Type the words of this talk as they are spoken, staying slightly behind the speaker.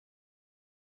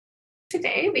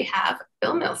Today we have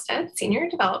Bill Milstid, Senior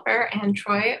Developer, and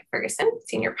Troy Ferguson,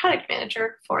 Senior Product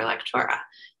Manager for Lectora.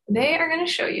 They are going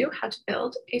to show you how to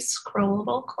build a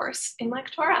scrollable course in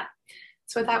Lectora.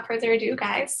 So without further ado,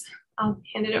 guys, I'll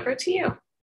hand it over to you.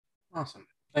 Awesome.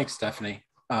 Thanks, Stephanie.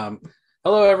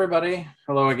 Hello, everybody.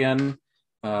 Hello again.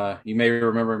 You may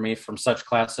remember me from such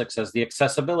classics as the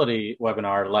accessibility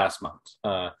webinar last month.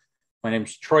 My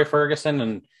name's Troy Ferguson,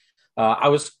 and I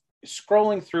was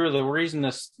scrolling through. The reason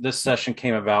this session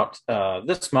came about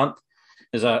this month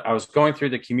is I was going through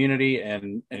the community,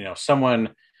 and someone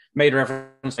made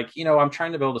reference like, I'm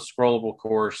trying to build a scrollable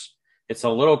course. It's a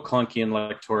little clunky in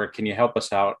Lectora. Can you help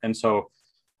us out? And so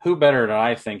who better do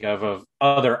I think of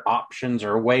other options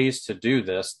or ways to do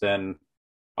this than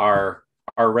our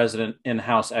resident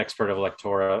in-house expert of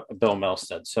Lectora, Bill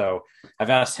Milstid. So I've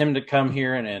asked him to come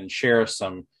here and share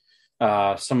some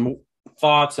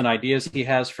thoughts and ideas he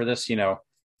has for this,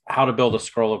 how to build a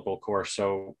scrollable course.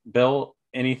 So Bill,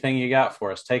 anything you got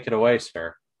for us? Take it away,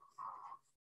 sir.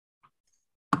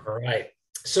 All right.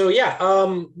 So yeah,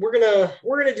 we're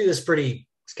gonna do this pretty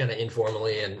kind of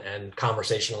informally and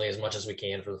conversationally as much as we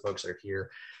can for the folks that are here.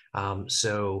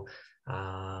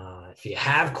 If you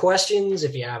have questions,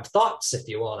 if you have thoughts, if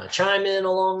you want to chime in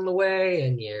along the way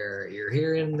and you're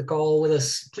here in the call with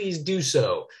us, please do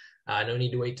so. No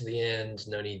need to wait to the end.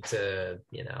 No need to,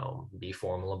 be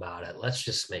formal about it. Let's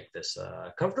just make this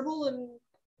comfortable and,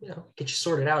 get you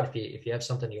sorted out if you have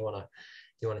something you want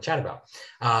to chat about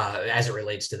as it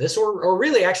relates to this, or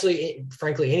really, actually,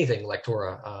 frankly, anything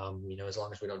Lectora. As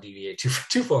long as we don't deviate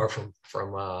too far from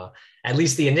at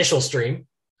least the initial stream.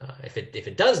 If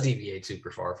it does deviate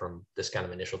super far from this kind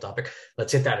of initial topic,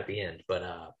 let's hit that at the end. But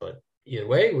either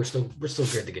way, we're still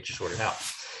good to get you sorted out.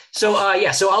 So I'm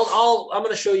going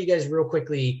to show you guys real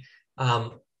quickly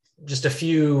just a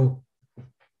few,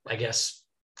 I guess,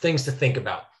 things to think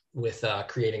about with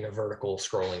creating a vertical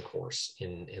scrolling course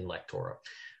in Lectora.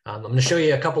 I'm going to show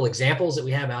you a couple examples that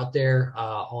we have out there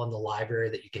on the library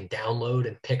that you can download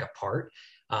and pick apart.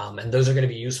 And those are going to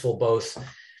be useful both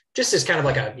just as kind of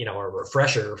like a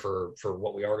refresher for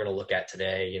what we are going to look at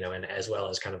today, and as well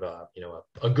as kind of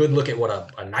a good look at what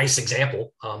a nice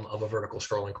example of a vertical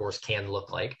scrolling course can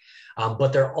look like.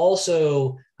 But they're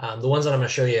also, the ones that I'm going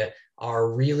to show you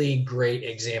are really great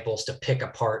examples to pick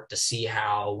apart to see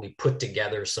how we put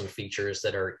together some features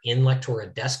that are in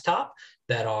Lectora Desktop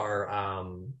that are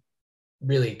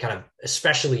really kind of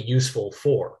especially useful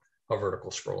for a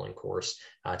vertical scrolling course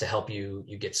to help you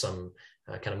get some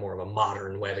kind of more of a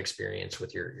modern web experience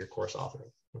with your course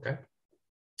authoring. Okay.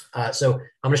 So I'm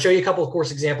going to show you a couple of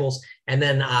course examples, and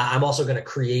then I'm also going to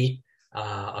create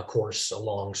a course, a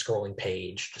long scrolling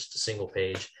page, just a single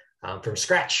page from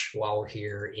scratch while we're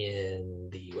here in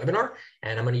the webinar.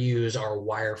 And I'm going to use our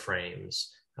wireframes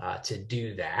to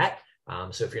do that.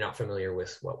 So if you're not familiar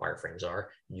with what wireframes are,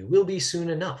 you will be soon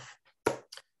enough.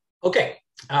 Okay.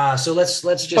 So let's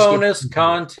just bonus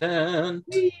content.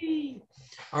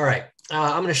 All right.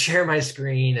 I'm going to share my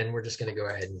screen and we're just going to go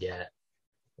ahead and get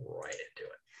right into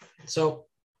it. So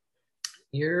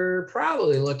you're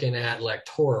probably looking at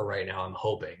Lectora right now, I'm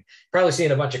hoping. Probably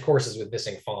seeing a bunch of courses with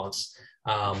missing fonts.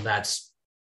 That's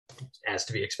as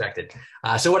to be expected.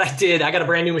 So what I did, I got a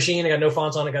brand new machine. I got no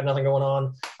fonts on it, got nothing going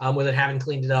on with it, haven't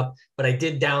cleaned it up. But I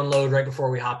did download right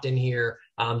before we hopped in here,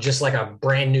 just like a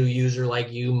brand new user like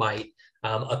you might,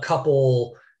 a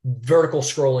couple vertical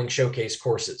scrolling showcase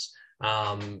courses.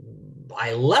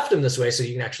 I left them this way so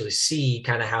you can actually see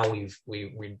kind of how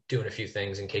we're doing a few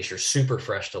things in case you're super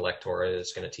fresh to Lectora.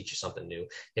 It's going to teach you something new.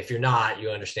 If you're not, you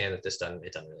understand that it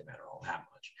doesn't really matter all that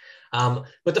much.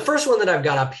 But the first one that I've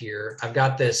got up here, I've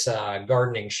got this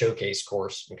gardening showcase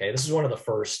course. Okay, this is one of the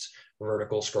first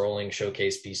vertical scrolling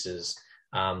showcase pieces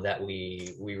that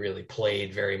we really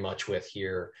played very much with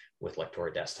here with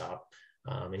Lectora Desktop.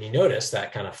 And you notice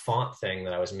that kind of font thing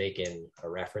that I was making a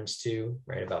reference to,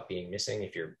 right, about being missing.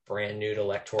 If you're brand new to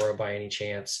Lectora by any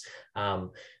chance,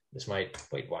 this might,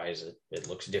 wait, why is it? It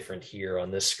looks different here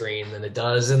on this screen than it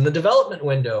does in the development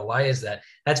window. Why is that?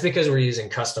 That's because we're using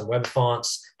custom web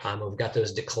fonts. We've got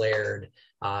those declared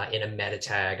in a meta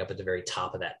tag up at the very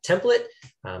top of that template.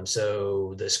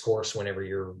 So this course, whenever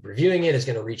you're reviewing it, is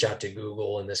going to reach out to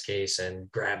Google in this case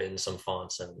and grab in some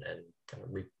fonts and kind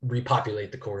of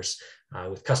repopulate the course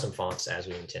with custom fonts as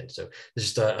we intend. So this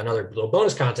is just another little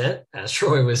bonus content, as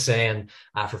Troy was saying,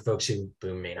 for folks who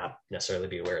may not necessarily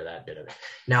be aware of that bit of it.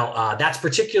 Now, that's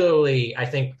particularly,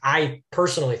 I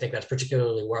personally think that's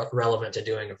particularly relevant to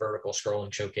doing a vertical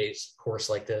scrolling showcase course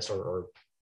like this, or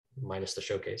minus the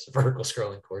showcase, a vertical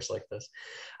scrolling course like this.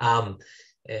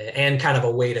 and kind of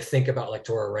a way to think about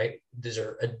Lectora, right? These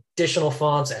are additional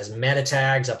fonts as meta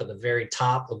tags up at the very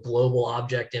top, a global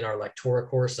object in our Lectora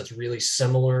course that's really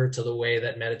similar to the way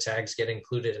that meta tags get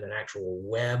included in an actual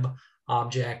web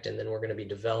object. And then we're going to be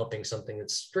developing something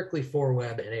that's strictly for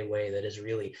web in a way that is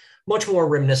really much more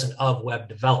reminiscent of web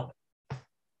development.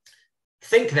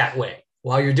 Think that way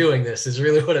while you're doing this is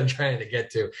really what I'm trying to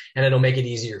get to, and it'll make it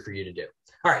easier for you to do.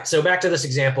 All right, so back to this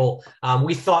example.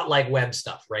 We thought like web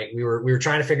stuff, right? We were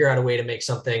trying to figure out a way to make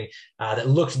something that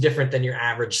looks different than your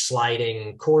average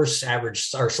sliding course,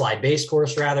 or slide-based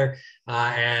course rather,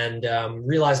 and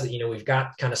realized that we've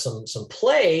got kind of some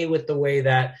play with the way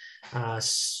that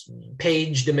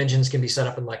page dimensions can be set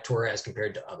up in Lectora as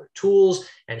compared to other tools.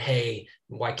 And hey,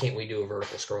 why can't we do a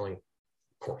vertical scrolling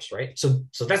course, right? So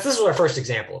this was our first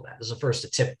example of that. This is the first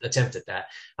attempt at that.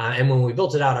 And when we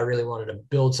built it out, I really wanted to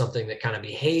build something that kind of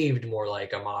behaved more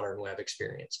like a modern web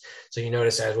experience. So you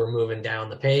notice as we're moving down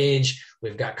the page,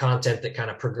 we've got content that kind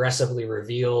of progressively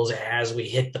reveals as we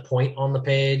hit the point on the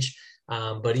page.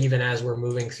 But even as we're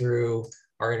moving through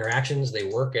our interactions, they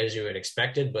work as you had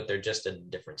expected, but they're just a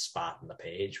different spot on the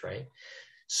page, right?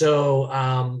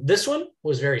 So this one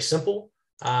was very simple.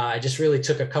 I just really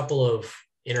took a couple of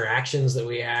interactions that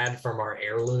we had from our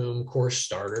heirloom course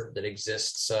starter that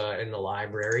exists in the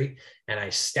library, and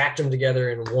I stacked them together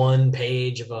in one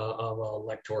page of a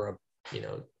Lectora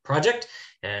project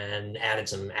and added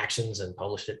some actions and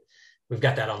published it. We've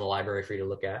got that on the library for you to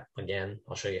look at. Again,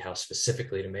 I'll show you how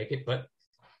specifically to make it, but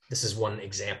this is one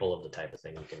example of the type of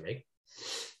thing you can make.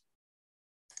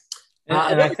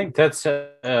 And I think that's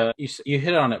you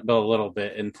hit on it, Bill, a little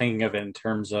bit in thinking of it in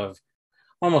terms of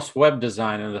almost web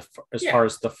design, and as far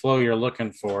as the flow you're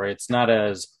looking for. It's not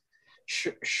as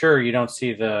sure, you don't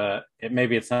see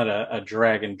maybe it's not a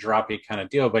drag and droppy kind of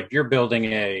deal, but you're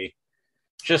building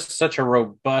just such a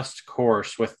robust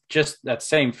course with just that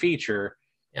same feature.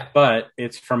 Yeah. But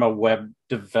it's from a web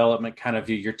development kind of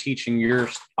view. You're teaching your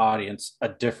audience a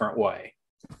different way.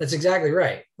 That's exactly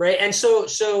right. Right. And so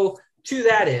to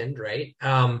that end, right,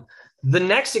 the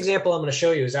next example I'm going to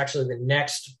show you is actually the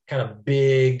next kind of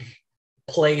big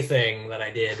play thing that I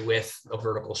did with a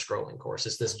vertical scrolling course.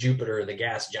 It's this Jupiter, the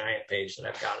gas giant page that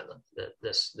I've got in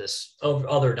this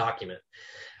other document.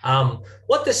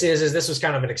 What this is this was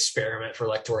kind of an experiment for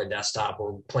Lectora Desktop.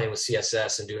 We're playing with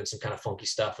CSS and doing some kind of funky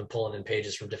stuff and pulling in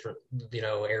pages from different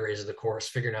areas of the course,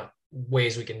 figuring out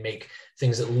ways we can make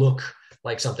things that look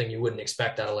like something you wouldn't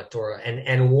expect out of Lectora.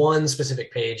 And one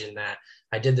specific page in that,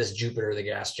 I did this Jupiter, the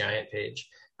gas giant page.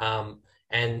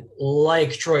 And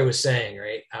like Troy was saying,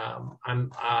 right,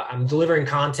 I'm delivering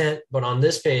content, but on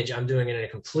this page, I'm doing it in a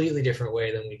completely different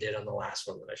way than we did on the last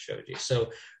one that I showed you. So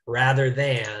rather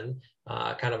than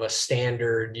kind of a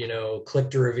standard, click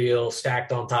to reveal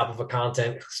stacked on top of a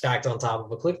content, stacked on top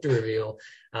of a click to reveal,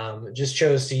 just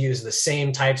chose to use the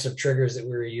same types of triggers that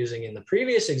we were using in the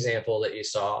previous example that you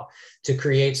saw to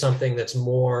create something that's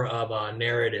more of a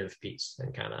narrative piece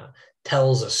and kind of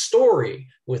tells a story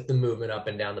with the movement up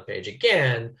and down the page.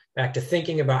 Again, back to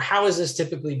thinking about how is this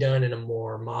typically done in a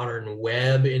more modern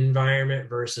web environment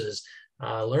versus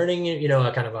learning,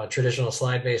 a kind of a traditional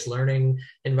slide-based learning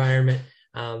environment.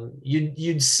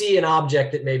 You'd see an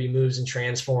object that maybe moves and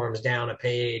transforms down a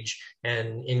page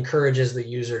and encourages the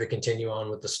user to continue on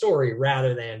with the story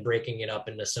rather than breaking it up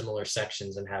into similar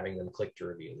sections and having them click to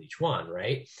reveal each one,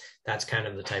 right? That's kind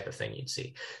of the type of thing you'd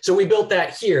see. So we built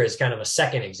that here as kind of a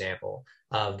second example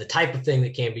of the type of thing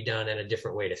that can be done and a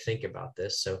different way to think about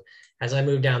this. So as I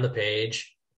move down the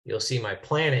page, you'll see my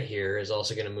planet here is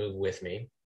also going to move with me.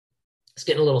 It's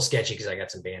getting a little sketchy because I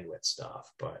got some bandwidth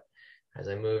stuff, but as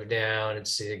I move down and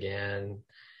see again,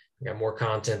 I got more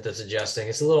content that's adjusting.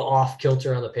 It's a little off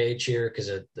kilter on the page here because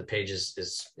the page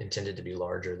is intended to be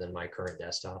larger than my current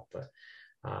desktop. But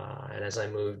and as I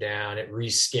move down, it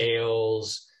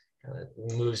rescales,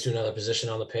 moves to another position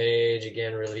on the page.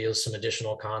 Again, reveals some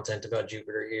additional content about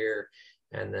Jupiter here.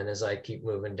 And then as I keep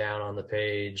moving down on the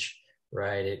page,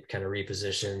 right, it kind of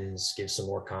repositions, gives some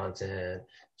more content,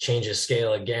 changes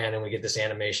scale again, and we get this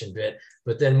animation bit.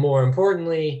 But then more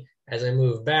importantly, as I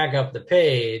move back up the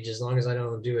page, as long as I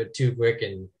don't do it too quick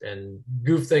and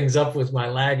goof things up with my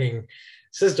lagging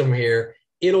system here,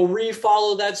 it'll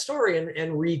refollow that story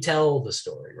and retell the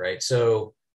story, right?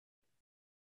 So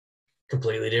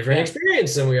completely different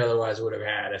experience than we otherwise would have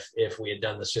had if we had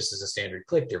done this just as a standard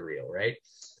click to reel, right?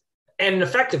 And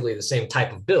effectively the same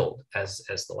type of build as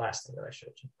the last thing that I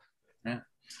showed you. Yeah.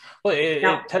 Well,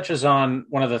 it touches on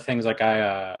one of the things like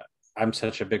I'm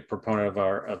such a big proponent of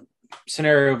our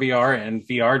scenario VR and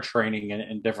VR training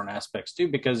in different aspects too,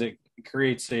 because it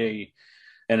creates a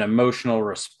an emotional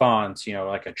response,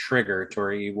 like a trigger to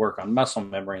where you work on muscle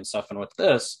memory and stuff. And with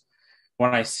this,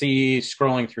 when I see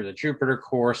scrolling through the Jupiter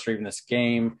course or even this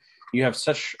game, you have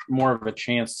such more of a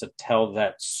chance to tell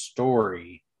that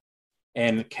story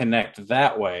and connect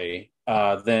that way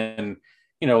than,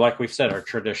 like we've said, our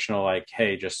traditional, like,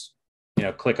 hey, just,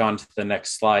 click on to the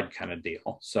next slide kind of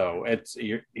deal. So it's,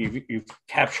 you've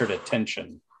captured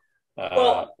attention.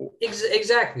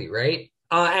 Exactly. Right.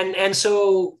 And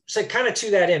so kind of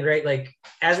to that end, right? Like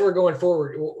as we're going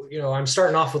forward, I'm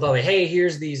starting off with all the, hey,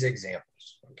 here's these examples.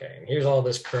 Okay. And here's all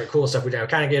this cool stuff we did. I'm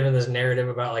kind of giving this narrative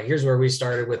about like, here's where we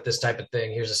started with this type of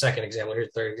thing. Here's a second example. Here's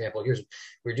a third example.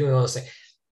 We're doing all this thing.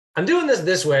 I'm doing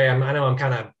this way. I know I'm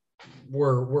kind of,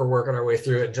 we're working our way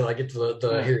through it until I get to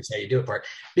the here's how you do it part,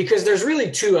 because there's really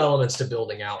two elements to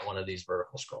building out one of these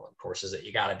vertical scrolling courses that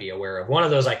you got to be aware of. One of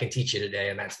those I can teach you today,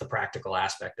 and that's the practical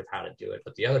aspect of how to do it.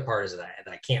 But the other part is that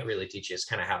I can't really teach you is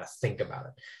kind of how to think about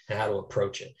it and how to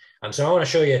approach it. So I want to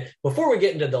show you before we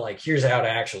get into the like, here's how to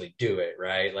actually do it,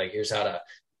 right? Like here's how to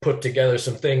put together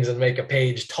some things and make a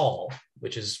page tall,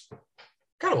 which is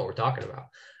kind of what we're talking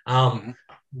about.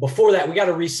 Before that, we got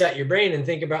to reset your brain and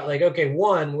think about like, okay,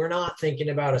 one, we're not thinking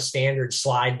about a standard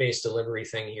slide-based delivery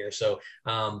thing here. So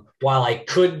while I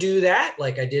could do that,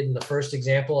 like I did in the first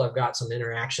example, I've got some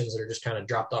interactions that are just kind of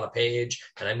dropped on a page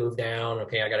and I move down.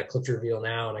 Okay, I got a click to reveal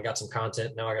now and I got some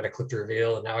content. Now I got a click to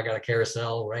reveal and now I got a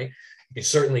carousel, right? You can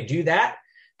certainly do that.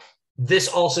 This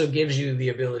also gives you the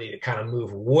ability to kind of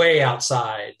move way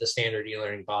outside the standard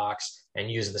e-learning box and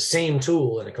use the same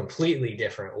tool in a completely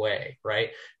different way, right?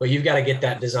 But you've got to get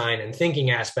that design and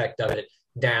thinking aspect of it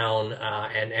down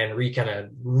and kind of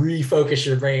refocus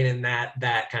your brain in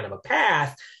that kind of a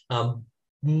path.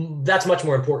 That's much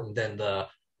more important than okay,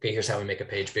 here's how we make a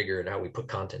page bigger and how we put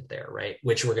content there, right?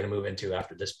 Which we're going to move into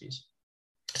after this piece.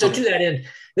 So to that end,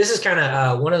 this is kind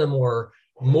of one of the more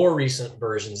recent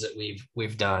versions that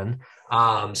we've done.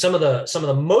 Some of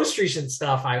the most recent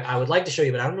stuff I would like to show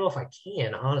you, but I don't know if I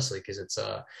can, honestly, because it's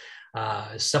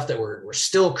stuff that we're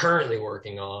still currently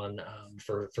working on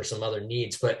for some other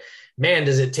needs. But man,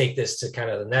 does it take this to kind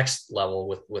of the next level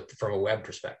with from a web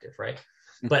perspective, right?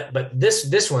 But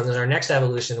this one is our next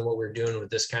evolution, and what we're doing with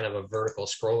this kind of a vertical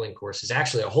scrolling course is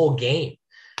actually a whole game.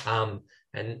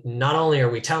 And not only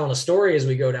are we telling a story as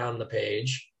we go down the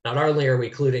page, not only are we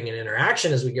including an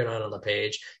interaction as we go down on the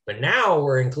page, but now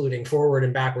we're including forward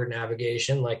and backward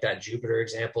navigation, like that Jupiter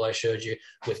example I showed you,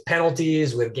 with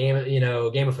penalties, with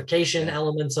gamification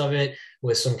elements of it,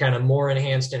 with some kind of more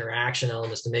enhanced interaction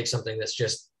elements to make something that's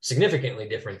just significantly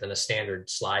different than a standard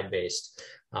slide-based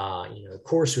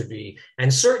course would be.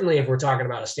 And certainly if we're talking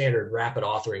about a standard rapid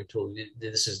authoring tool,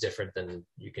 this is different than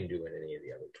you can do in any of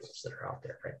the other tools that are out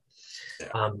there, right?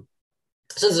 Yeah.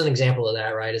 So this is an example of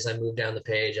that, right? As I move down the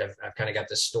page, I've kind of got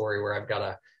this story where I've got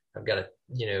to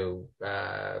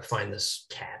find this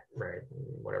cat, right?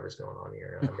 Whatever's going on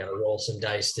here. I've got to roll some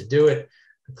dice to do it.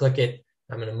 I click it.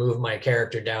 I'm going to move my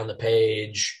character down the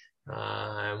page.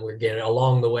 And we're getting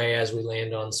along the way as we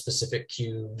land on specific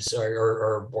cubes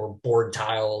or board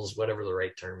tiles, whatever the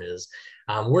right term is.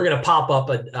 We're going to pop up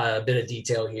a bit of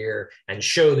detail here and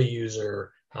show the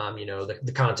user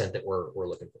the content that we're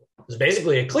looking for. It's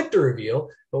basically a click to reveal,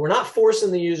 but we're not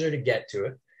forcing the user to get to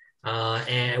it.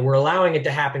 And we're allowing it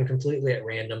to happen completely at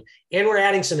random. And we're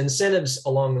adding some incentives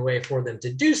along the way for them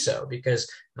to do so,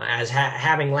 because as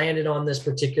having landed on this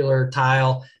particular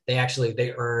tile,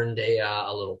 they earned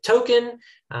a little token.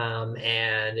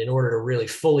 And in order to really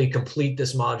fully complete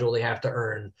this module, they have to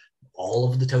earn all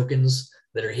of the tokens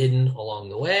that are hidden along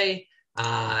the way.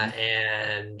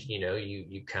 And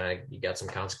you got some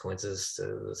consequences,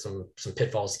 some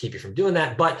pitfalls to keep you from doing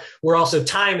that. But we're also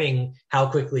timing how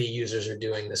quickly users are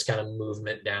doing this kind of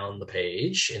movement down the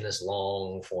page in this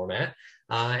long format,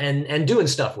 and doing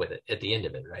stuff with it at the end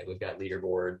of it, right? We've got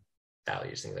leaderboard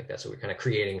values, things like that. So we're kind of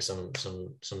creating some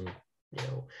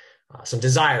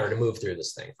desire to move through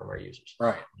this thing from our users,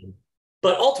 right?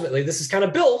 But ultimately, this is kind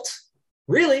of built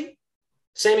really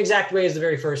same exact way as the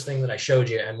very first thing that I showed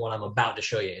you and what I'm about to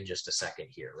show you in just a second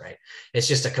here, right? It's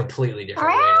just a completely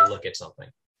different way to look at something.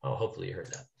 Oh, hopefully you heard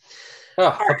that. Oh,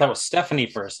 I thought that was Stephanie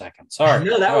for a second. Sorry.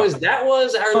 No, that was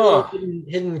our little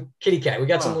hidden kitty cat. We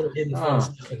got some little hidden fun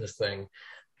stuff in this thing.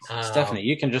 Stephanie,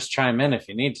 you can just chime in if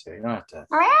you need to. You don't have to.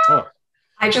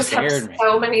 I just have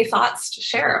so many thoughts to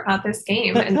share about this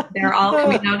game, and they're all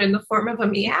coming out in the form of a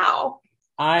meow.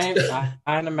 I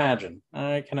can imagine.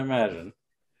 I can imagine.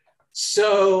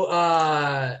 So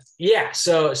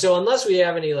so unless we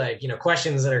have any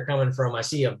questions that are coming from, I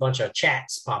see a bunch of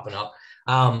chats popping up.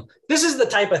 This is the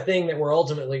type of thing that we're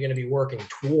ultimately going to be working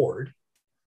toward.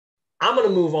 I'm going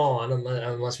to move on,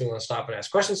 unless we want to stop and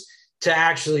ask questions, to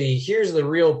actually, here's the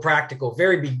real practical,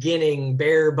 very beginning,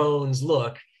 bare bones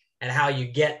look at how you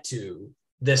get to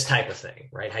this type of thing,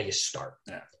 right? How you start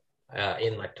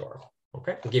in Lectora.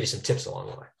 Okay, I'll give you some tips along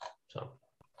the way. So,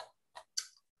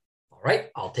 all right,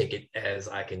 I'll take it as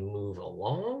I can move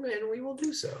along, and we will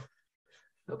do so.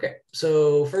 Okay,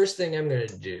 so first thing I'm going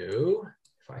to do,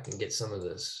 if I can get some of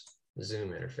this Zoom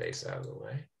interface out of the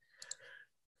way.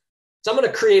 So I'm going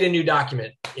to create a new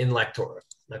document in Lectora.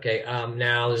 Okay,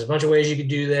 now there's a bunch of ways you could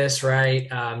do this, right?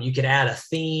 You could add a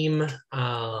theme,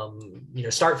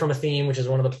 start from a theme, which is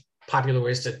one of the popular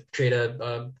ways to create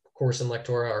a course in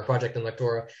Lectora or project in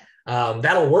Lectora.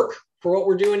 That'll work for what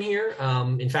we're doing here.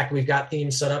 In fact, we've got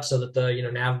themes set up so that the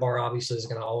nav bar obviously is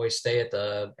going to always stay at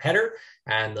the header,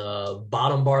 and the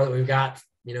bottom bar that we've got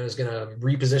is going to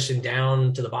reposition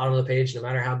down to the bottom of the page no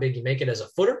matter how big you make it as a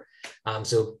footer.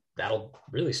 So that'll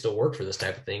really still work for this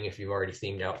type of thing if you've already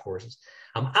themed out courses.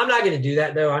 I'm not going to do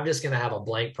that, though. I'm just going to have a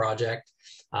blank project.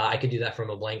 I could do that from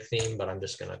a blank theme, but I'm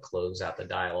just going to close out the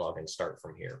dialog and start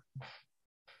from here.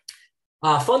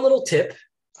 Fun little tip.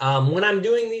 When I'm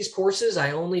doing these courses,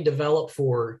 I only develop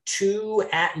for 2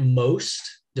 at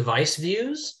most device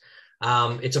views.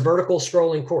 It's a vertical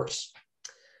scrolling course.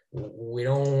 We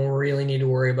don't really need to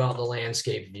worry about the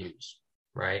landscape views,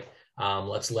 right?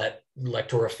 Let's let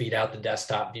Lectora feed out the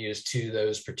desktop views to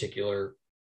those particular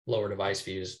lower device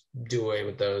views. Do away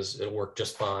with those. It'll work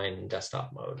just fine in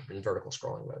desktop mode, in vertical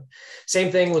scrolling mode.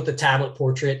 Same thing with the tablet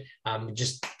portrait.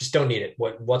 Just don't need it.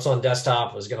 What's on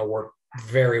desktop is going to work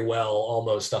very well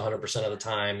almost 100% of the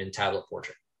time in tablet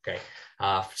portrait, okay?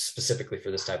 Specifically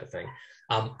for this type of thing.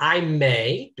 I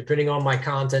may, depending on my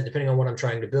content, depending on what I'm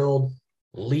trying to build,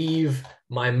 leave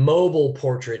my mobile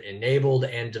portrait enabled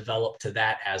and develop to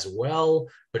that as well.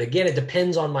 But again, it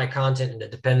depends on my content, and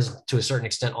it depends to a certain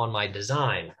extent on my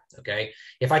design, okay?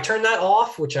 If I turn that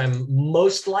off, which I'm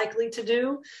most likely to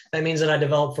do, that means that I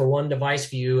develop for 1 device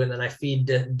view and then I feed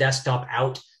the desktop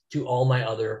out to all my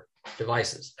other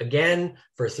devices. Again,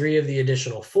 for 3 of the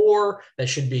additional 4, that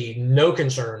should be no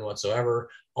concern whatsoever.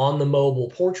 On the mobile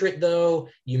portrait, though,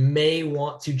 you may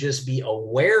want to just be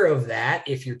aware of that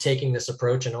if you're taking this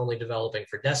approach and only developing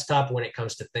for desktop when it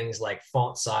comes to things like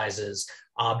font sizes,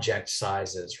 object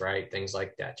sizes, right? Things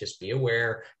like that. Just be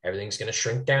aware. Everything's going to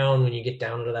shrink down when you get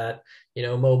down to that,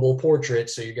 mobile portrait.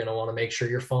 So you're going to want to make sure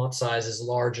your font size is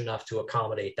large enough to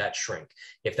accommodate that shrink.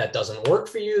 If that doesn't work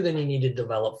for you, then you need to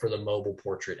develop for the mobile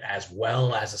portrait as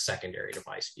well as a secondary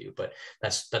device view. But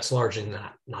that's largely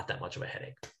not that much of a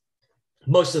headache.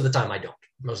 Most of the time I don't.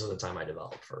 Most of the time I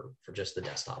develop for just the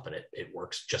desktop, and it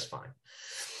works just fine.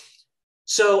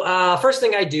 So first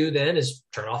thing I do then is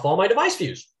turn off all my device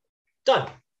views. Done.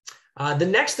 The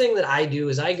next thing that I do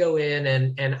is I go in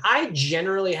and I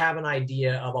generally have an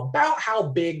idea of about how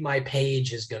big my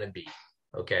page is going to be,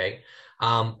 okay?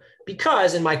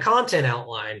 Because in my content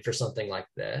outline for something like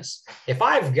this, if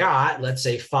I've got, let's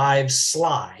say, 5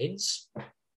 slides,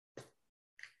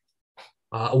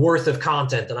 worth of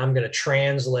content that I'm going to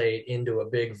translate into a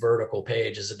big vertical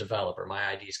page as a developer.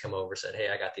 My IDs come over, said, hey,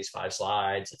 I got these 5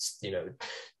 slides. It's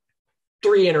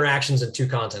 3 interactions and 2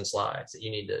 content slides that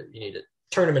you need to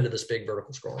turn them into this big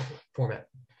vertical scrolling format.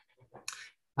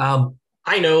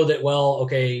 I know that, well,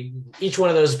 okay, each one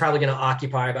of those is probably going to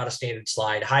occupy about a standard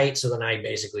slide height. So then I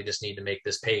basically just need to make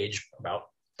this page about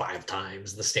 5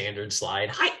 times the standard slide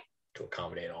height to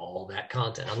accommodate all that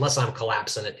content. Unless I'm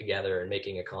collapsing it together and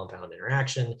making a compound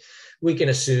interaction, we can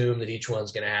assume that each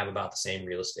one's going to have about the same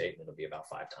real estate, and it'll be about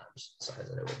 5 times the size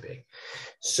that it would be.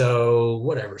 So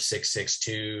whatever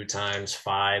 662 times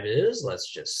 5 is,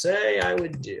 let's just say I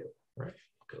would do, right?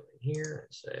 Go in here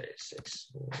and say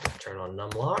 6, turn on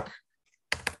numlock.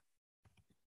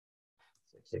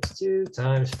 662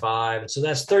 times 5. So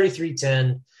that's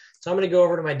 3310. So I'm going to go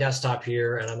over to my desktop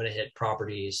here, and I'm going to hit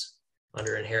properties.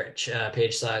 Under inherit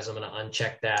page size, I'm going to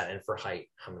uncheck that. And for height,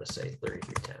 I'm going to say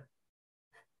 3310.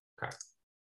 Okay.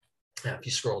 Now, if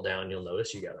you scroll down, you'll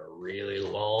notice you got a really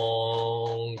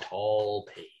long, tall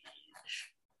page.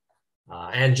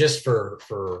 And just for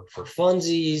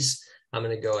funsies, I'm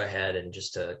going to go ahead and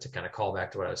just to kind of call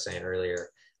back to what I was saying earlier,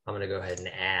 I'm going to go ahead and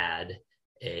add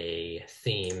a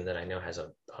theme that I know has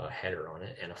a header on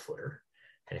it and a footer.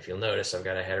 And if you'll notice, I've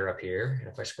got a header up here.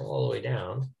 And if I scroll all the way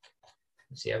down,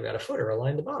 see, I've got a footer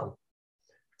aligned to bottom.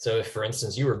 So if, for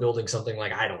instance, you were building something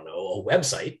like, I don't know, a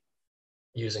website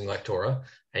using Lectora,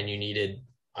 and you needed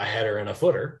a header and a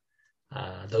footer,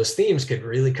 those themes could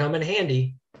really come in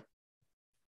handy.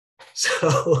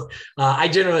 So I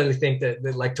generally think that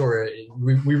Lectora,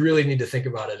 we really need to think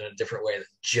about it in a different way than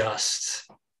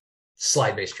just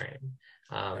slide-based training.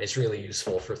 It's really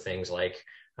useful for things like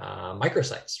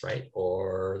microsites, right?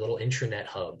 Or little intranet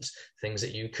hubs, things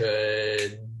that you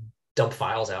could dump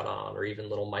files out on, or even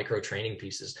little micro training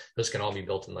pieces. Those can all be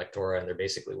built in Lectora, and they're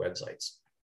basically websites.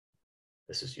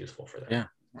 This is useful for that. Yeah.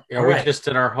 We just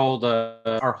did our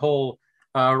whole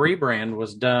rebrand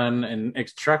was done, and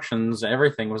instructions,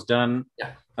 everything was done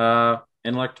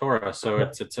in Lectora. So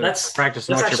it's a practice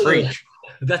in what you preach.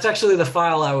 That's actually the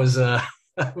file I was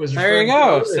there you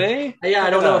go. See? Yeah, I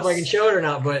don't know if I can show it or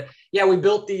not, but yeah, we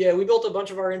built a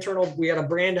bunch of our internal. We had a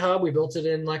brand hub. We built it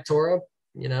in Lectora.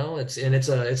 You know, it's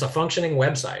a functioning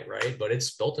website, right? But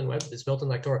it's built in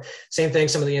Lectora. Same thing.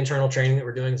 Some of the internal training that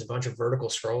we're doing is a bunch of vertical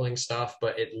scrolling stuff,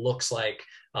 but it looks like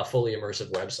a fully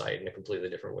immersive website in a completely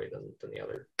different way than the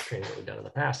other training that we've done in the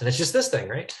past. And it's just this thing,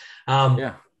 right?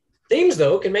 Themes,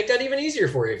 though, can make that even easier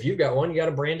for you. If you've got one, you got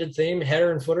a branded theme,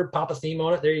 header and footer, pop a theme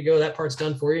on it. There you go. That part's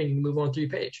done for you, and you can move on through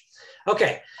your page.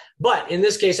 Okay. But in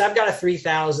this case, I've got a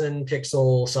 3,000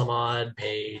 pixel some odd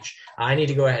page. I need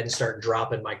to go ahead and start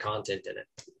dropping my content in it.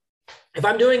 If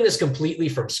I'm doing this completely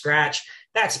from scratch,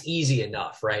 that's easy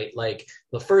enough, right? Like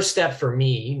the first step for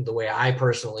me, the way I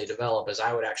personally develop, is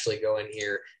I would actually go in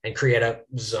here and create up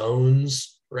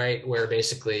zones, right? Where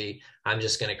basically I'm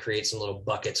just going to create some little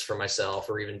buckets for myself,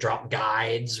 or even drop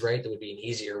guides, right? That would be an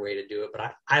easier way to do it.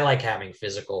 But I like having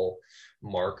physical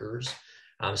markers.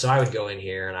 So I would go in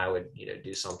here and I would,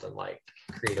 do something like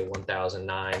create a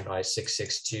 1009 by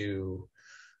 662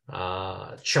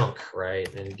 chunk,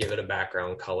 right? And give it a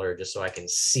background color just so I can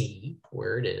see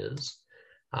where it is.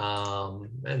 And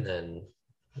then,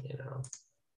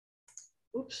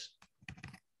 oops.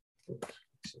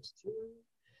 662.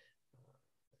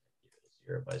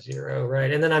 0 by 0,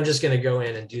 right? And then I'm just going to go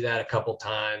in and do that a couple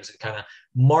times and kind of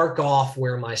mark off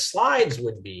where my slides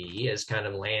would be as kind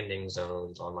of landing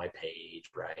zones on my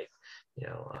page, right?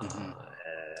 As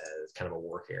kind of a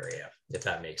work area, if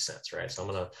that makes sense, right? So I'm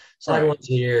going to slide 1's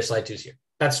here, slide 2's here.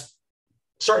 That's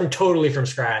starting totally from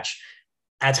scratch.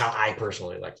 That's how I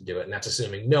personally like to do it. And that's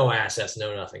assuming no assets,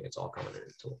 no nothing. It's all coming in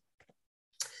the tool.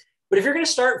 But if you're going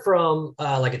to start from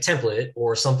like a template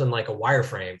or something like a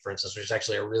wireframe, for instance, which is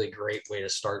actually a really great way to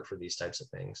start for these types of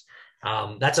things,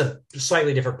 that's a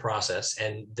slightly different process.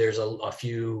 And there's a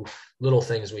few little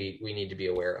things we need to be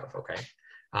aware of, okay?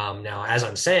 Now, as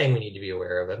I'm saying we need to be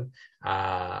aware of them,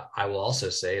 I will also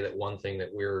say that one thing that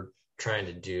we're trying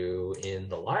to do in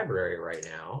the library right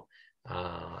now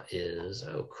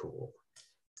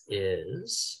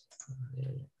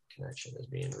connection is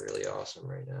being really awesome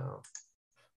right now.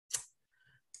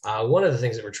 One of the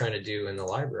things that we're trying to do in the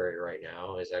library right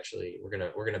now is actually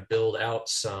we're gonna build out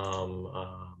some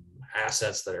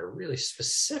assets that are really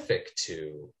specific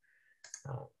to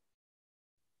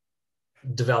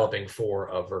developing for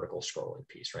a vertical scrolling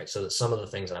piece, right? So that some of the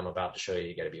things that I'm about to show you,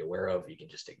 you got to be aware of, you can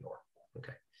just ignore.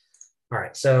 Okay. All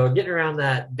right. So getting around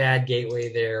that bad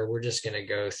gateway there, we're just going to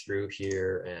go through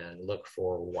here and look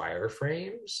for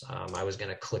wireframes. I was going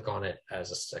to click on it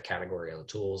as a category on the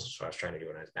tools, so I was trying to do it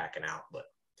when I was backing out, but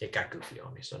it got goofy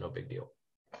on me, so no big deal.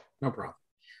 No problem.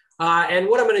 And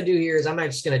what I'm going to do here is I'm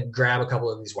just going to grab a couple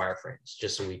of these wireframes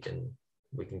just so we can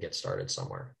get started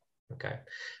somewhere. Okay.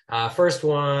 First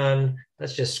one,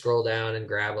 let's just scroll down and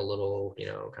grab a little,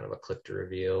 kind of a click to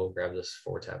reveal. Grab this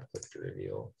 4-tab click to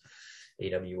reveal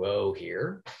AWO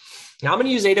here. Now I'm going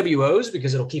to use AWOs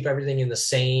because it'll keep everything in the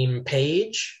same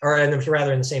page, or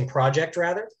rather in the same project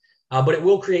rather. But it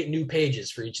will create new pages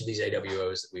for each of these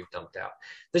AWOs that we've dumped out.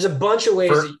 There's a bunch of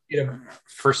ways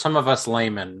for some of us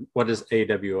laymen, what does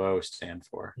AWO stand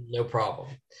for? No problem.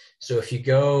 So if you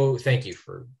go, thank you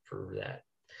for that.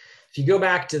 If you go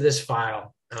back to this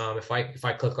file, if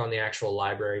I click on the actual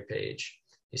library page,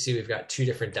 you see we've got 2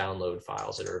 different download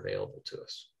files that are available to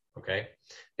us. Okay,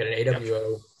 we got an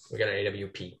AWO, we got an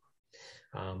AWP.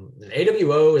 An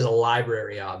AWO is a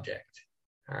library object.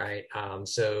 All right,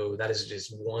 so that is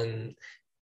just one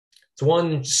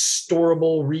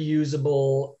storable,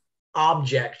 reusable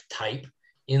object type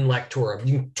in Lectora.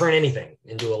 You can turn anything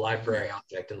into a library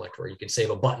object in Lectora. You can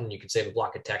save a button, you can save a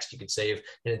block of text, you can save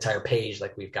an entire page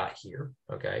like we've got here,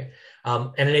 okay?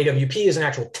 And an AWP is an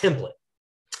actual template.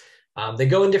 They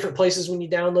go in different places when you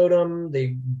download them.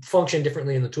 They function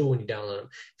differently in the tool when you download them.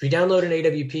 If you download an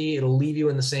AWP, it'll leave you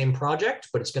in the same project,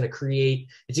 but it's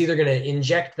either going to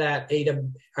inject that if you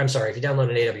download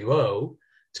an AWO,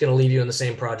 it's going to leave you in the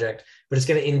same project, but it's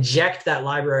going to inject that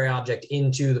library object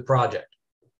into the project.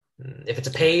 If it's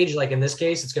a page, like in this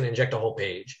case, it's going to inject a whole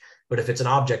page. But if it's an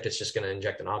object, it's just going to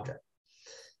inject an object.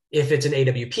 If it's an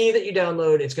AWP that you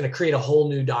download, it's going to create a whole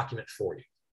new document for you.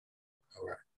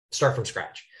 Okay. Start from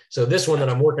scratch. So this one that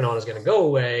I'm working on is going to go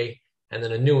away, and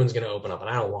then a new one's going to open up, and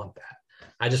I don't want that.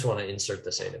 I just want to insert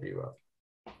this AWO.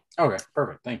 Okay,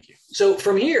 perfect. Thank you. So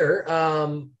from here,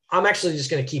 I'm actually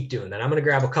just going to keep doing that. I'm going to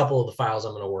grab a couple of the files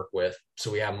I'm going to work with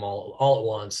so we have them all at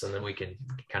once, and then we can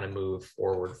kind of move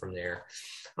forward from there.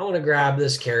 I want to grab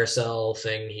this carousel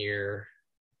thing here.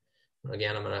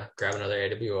 Again, I'm going to grab another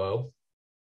AWO.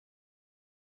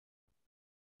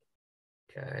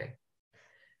 Okay.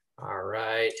 All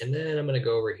right. And then I'm going to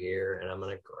go over here and I'm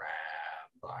going to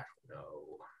grab, I don't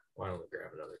know, why don't we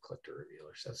grab another collector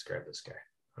revealer? So let's grab this guy.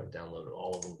 I've downloaded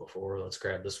all of them before. Let's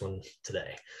grab this one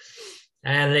today.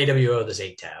 And an AWO, this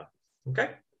 8 tab.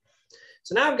 Okay.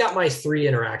 So now I've got my 3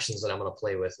 interactions that I'm going to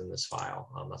play with in this file.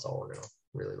 That's all we're going to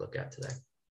really look at today.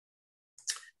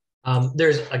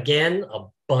 There's, again, a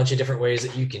bunch of different ways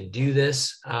that you can do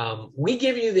this. We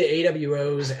give you the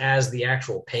AWOs as the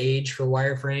actual page for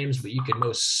wireframes, but you can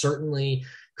most certainly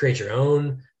create your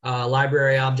own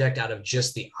library object out of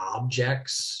just the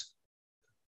objects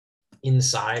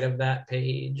inside of that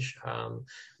page.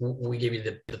 We give you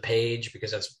the page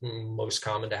because that's most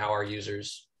common to how our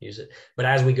users use it. But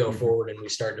as we go forward and we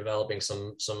start developing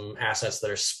some assets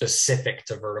that are specific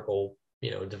to vertical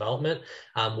development,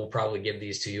 we'll probably give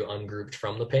these to you ungrouped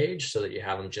from the page so that you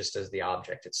have them just as the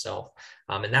object itself.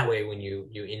 And that way, when you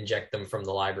inject them from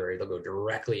the library, they'll go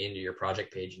directly into your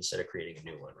project page instead of creating a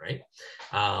new one, right?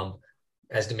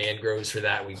 As demand grows for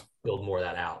that, we build more of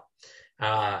that out.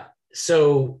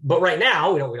 But right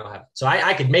now we don't have, so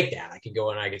I could make that. I could go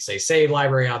and I could say save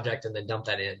library object and then dump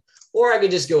that in, or I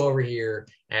could just go over here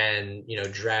and,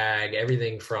 drag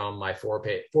everything from my 4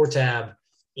 tab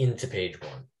into page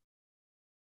 1.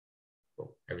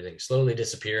 Everything's slowly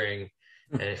disappearing.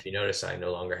 And if you notice, I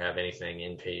no longer have anything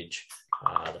in page,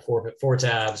 the 4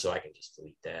 tab, so I can just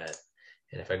delete that.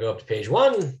 And if I go up to page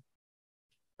 1,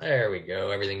 there we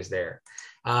go. Everything's there.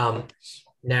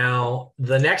 Now,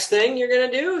 the next thing you're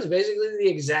going to do is basically the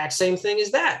exact same thing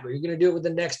as that, but you're going to do it with the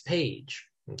next page.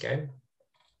 Okay.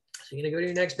 So you're going to go to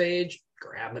your next page,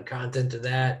 grab the content of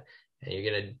that, and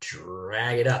you're going to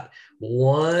drag it up.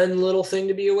 One little thing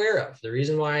to be aware of. The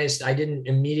reason why I didn't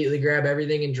immediately grab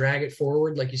everything and drag it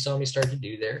forward like you saw me start to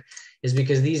do there is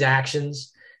because these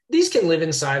actions, these can live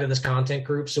inside of this content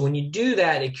group. So when you do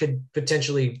that, it could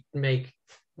potentially make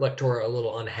Lectora a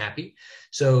little unhappy.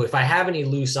 So if I have any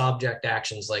loose object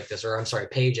actions like this, or I'm sorry,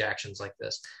 page actions like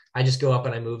this, I just go up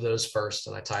and I move those first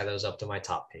and I tie those up to my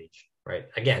top page, right?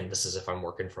 Again, this is if I'm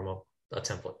working from a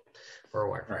template or a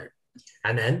wireframe. Right.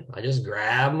 And then I just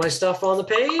grab my stuff on the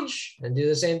page and do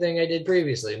the same thing I did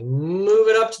previously. Move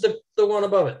it up to the one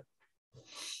above it.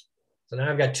 So now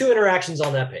I've got 2 interactions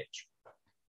on that page.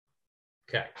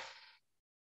 Okay.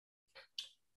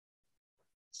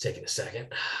 It's taking a second.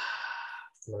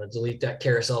 I'm going to delete that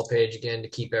carousel page again to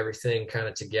keep everything kind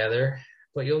of together.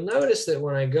 But you'll notice that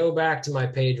when I go back to my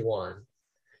page 1,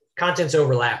 content's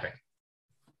overlapping.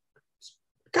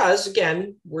 Because,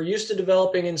 again, we're used to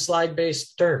developing in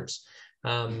slide-based terms.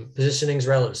 Positioning is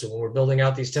relative. So when we're building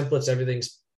out these templates,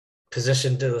 everything's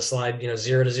positioned to the slide,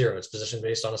 0 to 0. It's positioned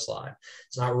based on a slide.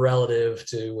 It's not relative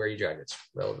to where you drag it. It's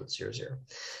relative to 0, 0.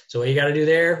 So what you got to do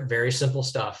there, very simple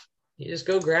stuff. You just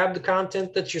go grab the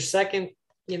content that's your second,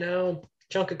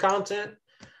 chunk of content,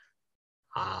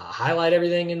 highlight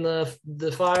everything in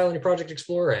the file in your Project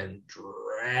Explorer and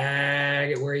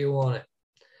drag it where you want it.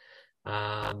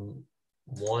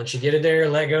 Once you get it there,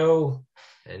 let go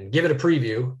and give it a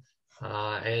preview,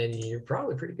 and you're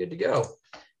probably pretty good to go.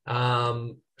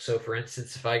 So for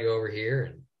instance, if I go over here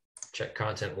and check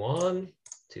content 1,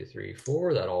 2, 3,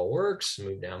 4, that all works.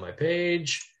 Move down my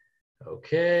page.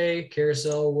 Okay,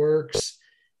 carousel works.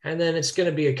 And then it's going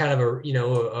to be a kind of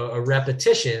a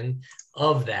repetition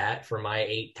of that for my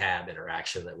 8 tab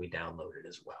interaction that we downloaded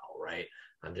as well, right?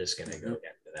 I'm just going to go down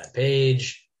to that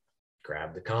page,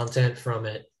 grab the content from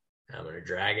it. I'm going to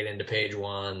drag it into page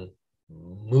 1,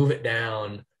 move it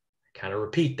down, kind of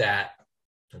repeat that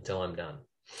until I'm done.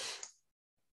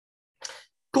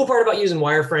 Cool part about using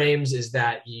wireframes is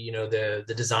that,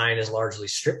 the design is largely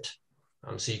stripped.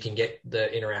 So you can get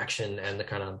the interaction and the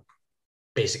kind of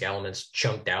basic elements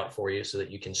chunked out for you so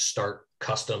that you can start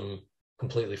custom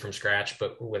completely from scratch,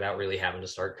 but without really having to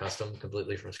start custom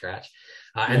completely from scratch.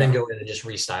 And then go in and just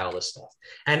restyle this stuff.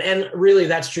 And really,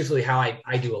 that's truthfully how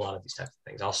I do a lot of these types of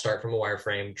things. I'll start from a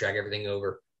wireframe, drag everything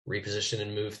over, reposition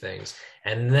and move things.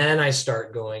 And then I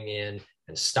start going in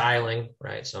and styling,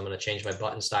 right? So I'm going to change my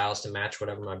button styles to match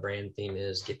whatever my brand theme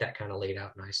is, get that kind of laid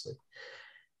out nicely.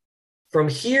 From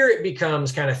here, it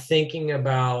becomes kind of thinking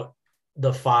about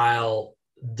the file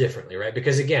differently, right?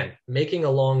 Because again, making a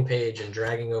long page and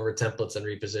dragging over templates and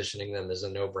repositioning them is a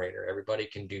no-brainer. Everybody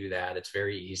can do that. It's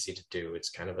very easy to do.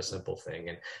 It's kind of a simple thing.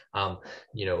 And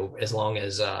as long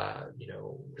as the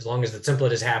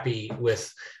template is happy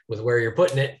with where you're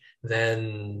putting it,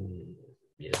 then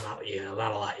it's not a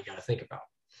lot you got to think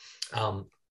about.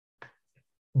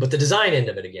 But the design end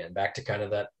of it, again, back to kind of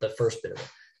that first bit of it,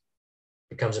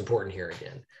 becomes important here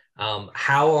again.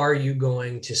 How are you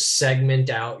going to segment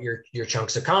out your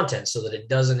chunks of content so that it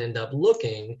doesn't end up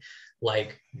looking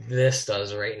like this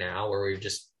does right now, where we've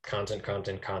just content,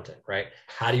 right?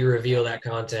 How do you reveal that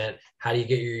content? How do you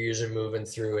get your user moving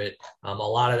through it? A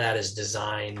lot of that is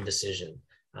design decision.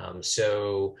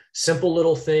 So simple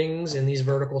little things in these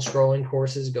vertical scrolling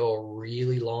courses go a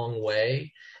really long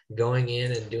way. Going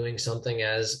in and doing something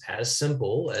as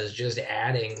simple as just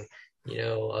adding,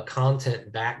 a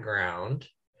content background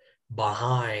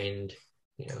behind,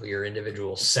 your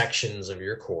individual sections of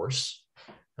your course,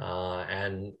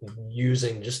 and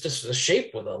using just a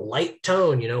shape with a light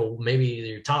tone. Maybe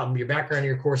your background of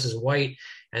your course is white,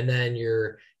 and then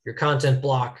your content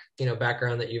block,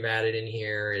 background that you've added in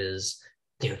here is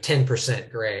 10%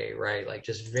 gray, right? Like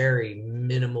just very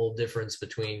minimal difference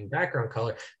between background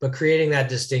color, but creating that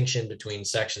distinction between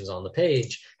sections on the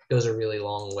page goes a really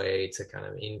long way to kind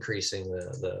of increasing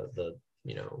the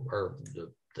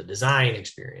design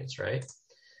experience, right?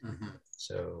 Mm-hmm.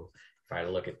 So if I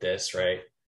look at this, right,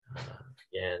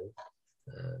 again,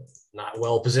 not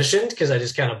well positioned because I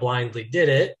just kind of blindly did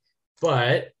it,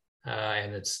 but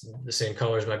and it's the same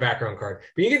color as my background card,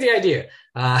 but you get the idea.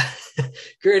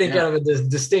 Creating kind of a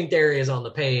distinct areas on the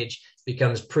page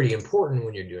becomes pretty important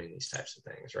when you're doing these types of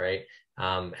things, right?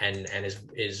 And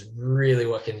is really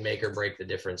what can make or break the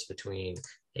difference between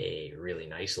a really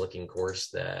nice looking course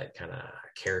that kind of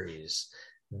carries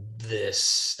this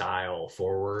style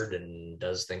forward and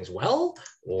does things well,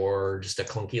 or just a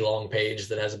clunky long page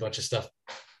that has a bunch of stuff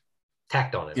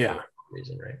tacked on it for no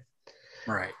reason, right?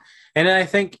 Right. And I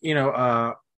think,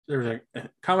 there's a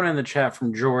comment in the chat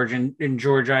from George, and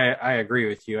George, I agree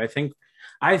with you. I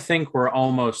think we're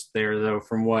almost there though,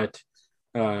 from what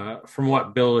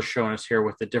Bill is showing us here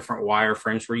with the different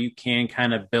wireframes, where you can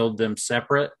kind of build them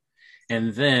separate.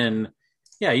 And then,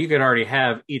 you could already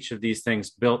have each of these things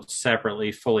built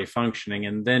separately, fully functioning,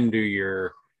 and then do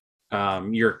your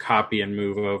copy and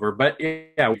move over. But we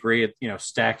agree,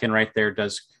 stacking right there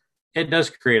does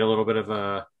create a little bit of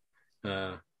a,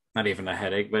 not even a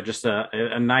headache, but just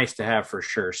a nice to have for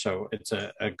sure. So it's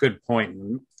a good point,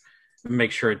 and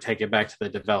make sure to take it back to the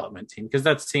development team, because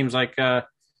that seems like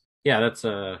that's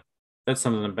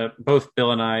something that both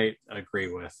Bill and I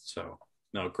agree with. So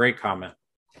no, great comment.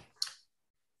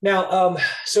 Now,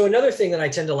 so another thing that I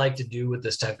tend to like to do with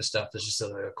this type of stuff is just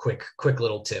a quick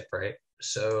little tip, right?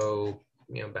 So,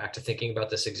 back to thinking about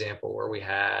this example where we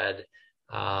had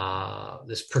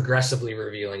this progressively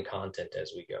revealing content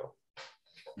as we go.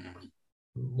 Mm-hmm.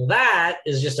 Well, that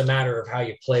is just a matter of how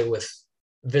you play with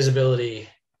visibility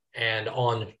and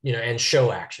and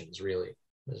show actions, really,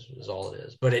 is all it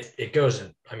is. But it goes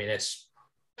in, it's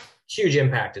huge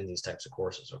impact in these types of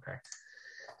courses, okay?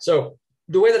 So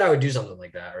the way that I would do something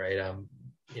like that, right?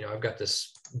 I've got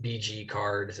this BG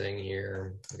card thing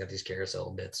here. I got these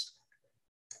carousel bits.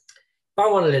 If I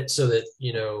wanted it so that,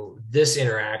 this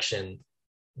interaction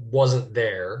wasn't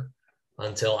there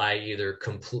until I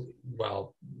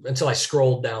until I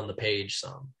scrolled down the page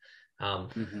some.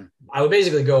 I would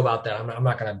basically go about that. I'm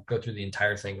not going to go through the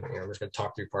entire thing here. I'm just going to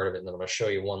talk through part of it, and then I'm going to show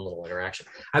you one little interaction.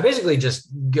 I basically just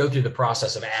go through the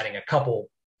process of adding a couple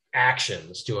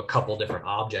actions to a couple different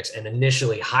objects and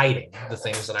initially hiding the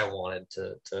things that I wanted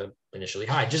to initially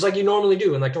hide, just like you normally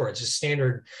do in Lectora. It's just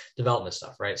standard development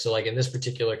stuff, right? So like in this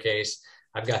particular case,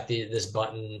 I've got this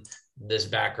button, this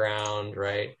background,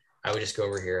 right? I would just go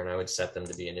over here and I would set them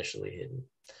to be initially hidden.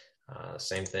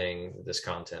 Same thing with this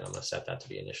content. I'm going to set that to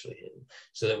be initially hidden,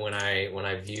 so that when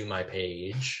I view my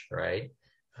page, right,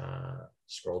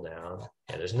 scroll down,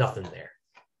 there's nothing there.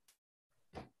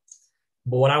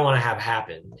 But what I want to have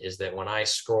happen is that when I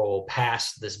scroll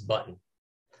past this button,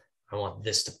 I want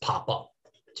this to pop up,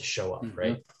 to show up,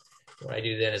 right? What I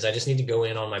do then is I just need to go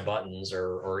in on my buttons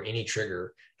or any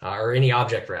trigger, or any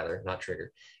object rather, not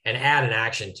trigger, and add an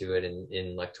action to it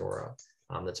in Lectora.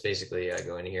 That's basically, I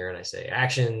go in here and I say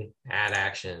action, add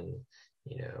action,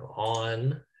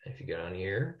 on. If you go down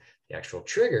here, the actual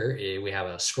trigger, we have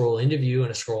a scroll into view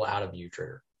and a scroll out of view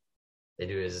trigger. They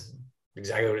do is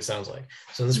exactly what it sounds like.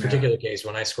 So in this particular case,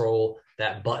 when I scroll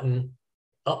that button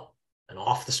up and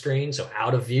off the screen, so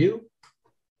out of view,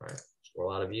 right,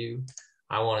 scroll out of view,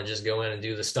 I want to just go in and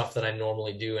do the stuff that I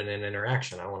normally do in an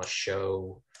interaction. I want to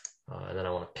show And then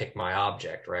I want to pick my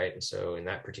object, right? And so in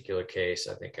that particular case,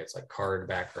 I think it's like card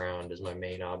background is my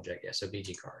main object. Yeah, so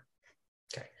BG card.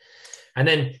 Okay. And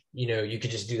then, you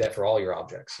could just do that for all your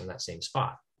objects in that same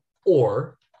spot.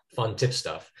 Or fun tip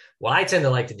stuff. What I tend to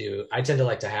like to do, I tend to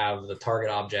like to have the target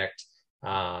object.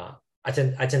 I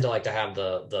tend to like to have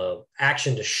the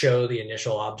action to show the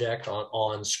initial object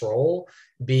on scroll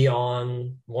be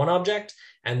on one object,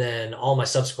 and then all my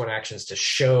subsequent actions to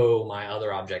show my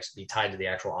other objects be tied to the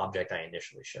actual object I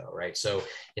initially show, right? So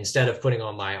instead of putting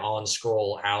on my on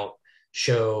scroll out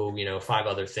show, 5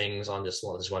 other things on this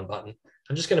one button,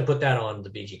 I'm just going to put that on the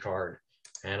BG card.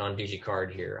 And on BG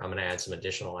card here, I'm going to add some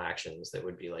additional actions that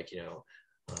would be like,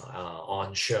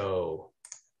 on show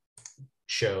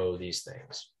these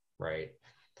things, right?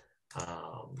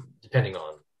 Depending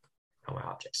on how my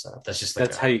object's set up. That's just like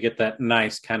that's how you get that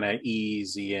nice kind of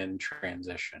easy in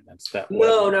transition. It's that.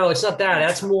 No, it's not that.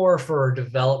 That's more for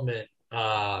development,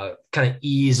 kind of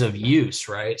ease of use,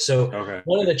 right? So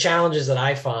One of the challenges that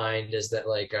I find is that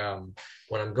like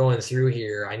when I'm going through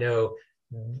here, I know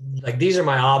like these are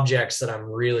my objects that I'm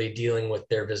really dealing with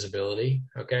their visibility,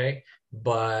 okay?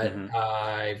 But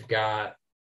I've got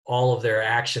all of their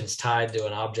actions tied to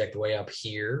an object way up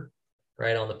here,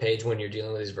 right on the page when you're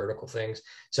dealing with these vertical things.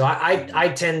 So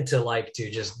I tend to like to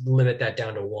just limit that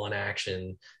down to one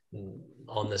action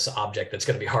on this object that's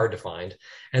going to be hard to find,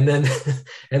 and then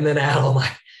add all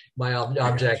my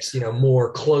objects,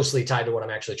 more closely tied to what I'm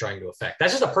actually trying to affect.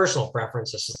 That's just a personal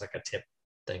preference. This is like a tip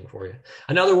thing for you.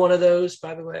 Another one of those,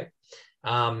 by the way,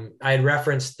 I had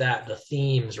referenced that the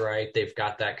themes, right? They've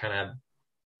got that kind of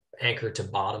anchor to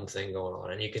bottom thing going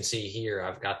on, and you can see here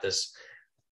I've got this.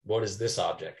 What is this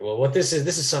object? Well, what this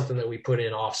is something that we put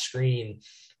in off screen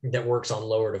that works on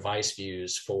lower device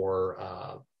views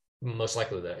for most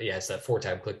likely it's that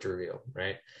 4-tab click to reveal,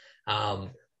 right?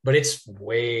 But it's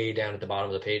way down at the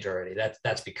bottom of the page already.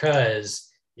 That's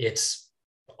because it's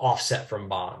offset from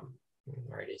bottom,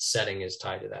 right? Its setting is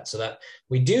tied to that. So that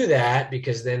we do that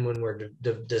because then when we're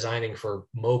designing for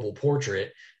mobile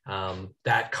portrait,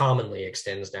 that commonly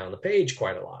extends down the page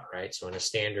quite a lot, right? So in a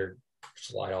standard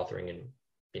slide authoring and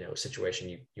situation,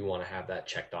 you want to have that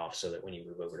checked off so that when you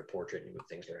move over to portrait and you move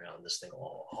things around, this thing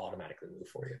will automatically move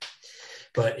for you.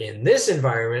 But in this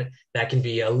environment, that can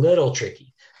be a little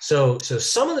tricky. So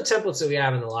some of the templates that we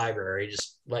have in the library,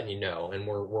 just letting you know, and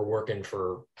we're working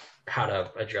for how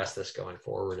to address this going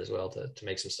forward as well to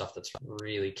make some stuff that's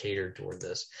really catered toward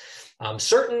this.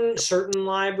 Certain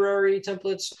library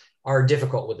templates are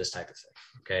difficult with this type of thing.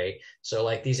 Okay, so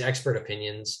like these expert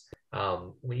opinions.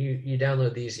 When you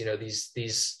download these,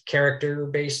 these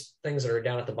character-based things that are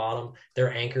down at the bottom,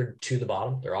 they're anchored to the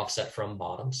bottom. They're offset from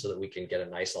bottom so that we can get a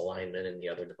nice alignment in the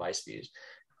other device views.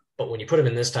 But when you put them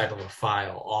in this type of a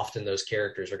file, often those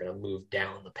characters are going to move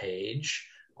down the page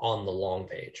on the long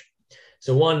page.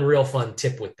 So one real fun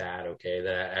tip with that, okay,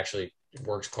 that actually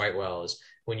works quite well is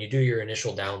when you do your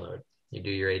initial download, you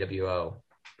do your AWO,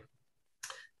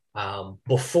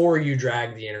 before you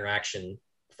drag the interaction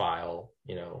file,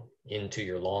 into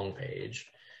your long page,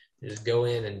 just go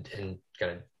in and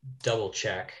kind of double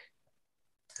check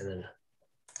and then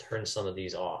turn some of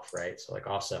these off, right? So like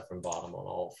offset from bottom on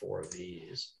all 4 of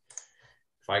these.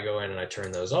 If I go in and I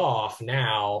turn those off,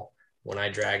 now when I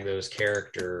drag those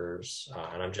characters,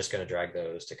 and I'm just going to drag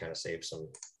those to kind of save some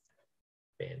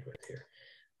bandwidth here,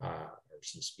 or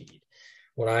some speed.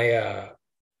 When I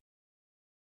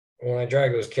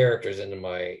drag those characters into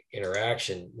my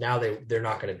interaction, now they're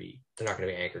not going to be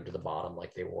anchored to the bottom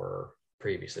like they were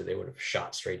previously. They would have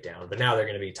shot straight down, but now they're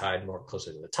going to be tied more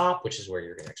closely to the top, which is where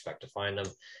you're going to expect to find them,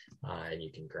 and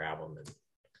you can grab them and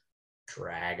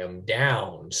drag them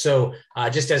down. So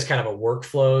just as kind of a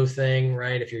workflow thing,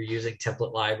 right? If you're using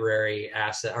template library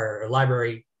asset or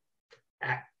library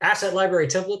asset library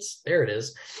templates, there it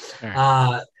is.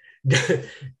 And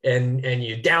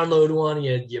you download one,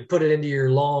 you put it into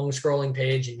your long scrolling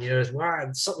page, and you notice, wow,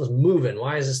 something's moving.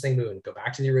 Why is this thing moving? Go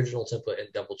back to the original template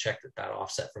and double check that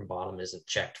offset from bottom isn't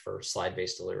checked for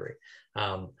slide-based delivery.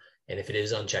 And if it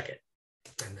is, uncheck it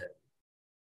and then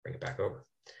bring it back over.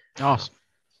 Awesome.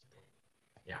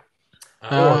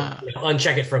 Or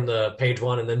uncheck it from the page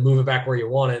one and then move it back where you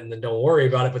want it, and then don't worry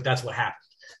about it. But that's what happened.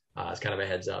 It's kind of a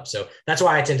heads up. So that's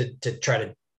why I tend to try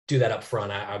to do that up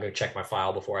front. I'll go check my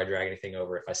file before I drag anything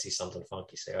over. If I see something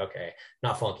funky, say, okay,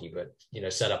 not funky, but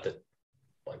set up that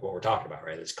like what we're talking about,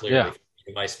 right? It's clearly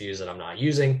device views that I'm not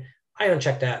using. I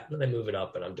uncheck that, and then move it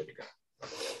up, and I'm good to go.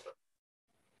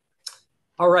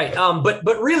 All right. But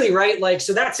really, right? Like,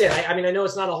 so that's it. I mean, I know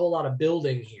it's not a whole lot of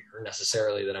building here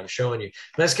necessarily that I'm showing you,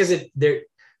 but that's because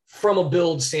from a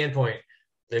build standpoint,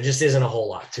 there just isn't a whole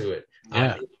lot to it.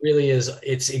 Yeah. It really is.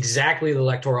 It's exactly the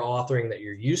Lectora authoring that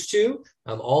you're used to.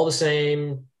 All the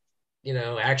same,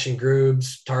 action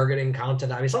groups, targeting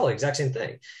content. I mean, it's all the exact same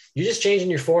thing. You're just changing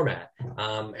your format.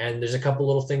 And there's a couple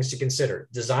little things to consider.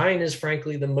 Design is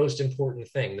frankly the most important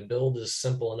thing. The build is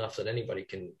simple enough that anybody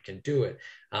can do it.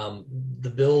 The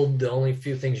build, the only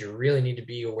few things you really need to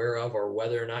be aware of are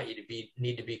whether or not you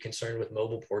need to be concerned with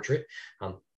mobile portrait.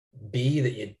 B,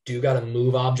 that you do got to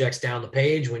move objects down the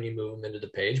page when you move them into the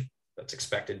page. That's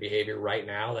expected behavior right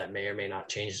now. That may or may not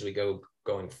change as we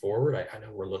going forward. I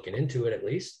know we're looking into it at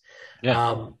least.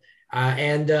 Yeah.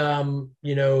 Then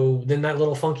that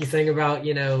little funky thing about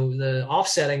the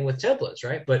offsetting with templates,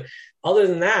 right? But other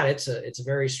than that, it's a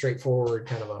very straightforward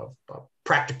kind of a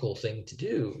practical thing to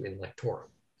do in Lectora.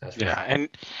 That's right. Yeah, and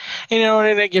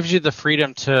and it gives you the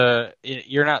freedom to,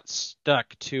 you're not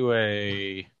stuck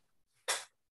to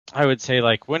I would say,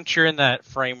 like, once you're in that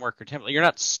framework or template, you're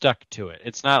not stuck to it.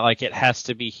 It's not like it has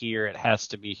to be here, it has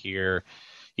to be here.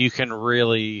 You can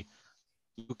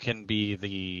be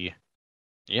the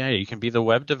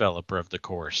web developer of the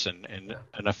course and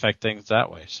affect things that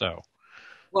way. So,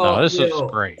 Well, no, this is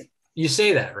great. You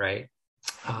say that, right?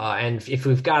 And if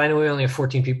we've got, I know we only have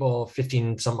 14 people,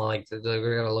 15, something like that. We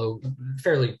got a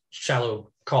fairly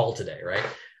shallow call today, right?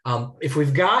 If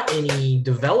we've got any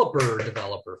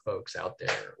developer folks out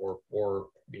there, or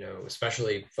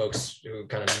especially folks who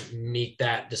kind of meet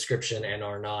that description and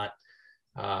are not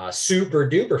super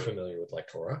duper familiar with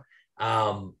Lectora,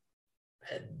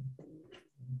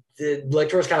 the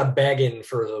Lectora is kind of begging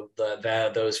for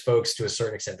those folks to a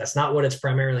certain extent. That's not what it's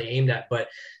primarily aimed at, but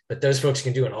those folks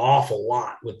can do an awful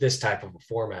lot with this type of a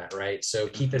format, right? So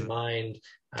keep in mind,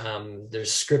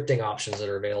 there's scripting options that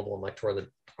are available in Lectora that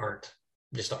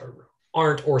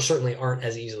aren't or certainly aren't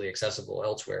as easily accessible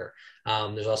elsewhere.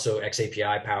 There's also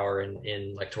XAPI power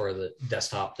in Lectora, the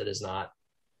desktop, that is not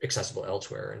accessible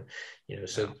elsewhere. And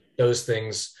so those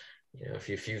things,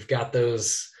 if you've got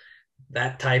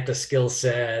that type of skill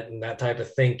set and that type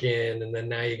of thinking, and then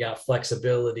now you got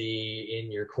flexibility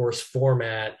in your course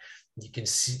format, you can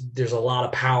see there's a lot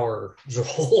of power. There's a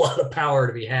whole lot of power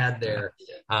to be had there.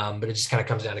 But it just kind of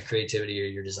comes down to creativity or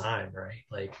your design, right?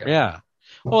 Yeah.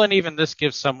 Well, and even this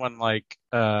gives someone like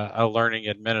a learning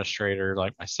administrator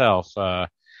like myself,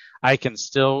 I can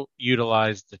still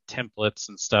utilize the templates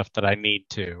and stuff that I need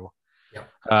to.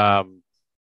 Yeah.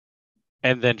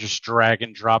 And then just drag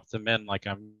and drop them in like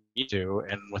I'm used to,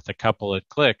 and with a couple of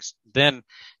clicks, then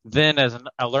as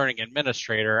a learning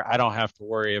administrator, I don't have to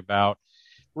worry about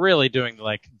really doing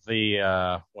like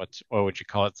the what would you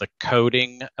call it, the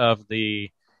coding of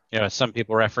the, some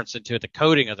people reference it to it, the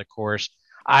coding of the course.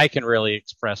 I can really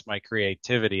express my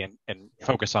creativity and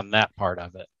focus on that part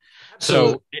of it.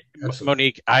 Absolutely. So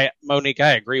Absolutely. Monique,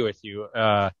 I agree with you.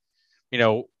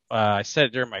 I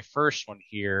said during my first one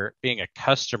here, being a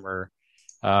customer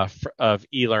of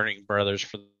eLearning Brothers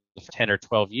for 10 or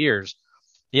 12 years.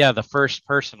 Yeah, the first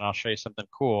person, I'll show you something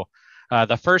cool.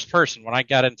 The first person, when I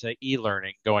got into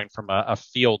eLearning, going from a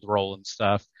field role and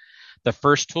stuff, the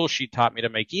first tool she taught me to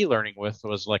make eLearning with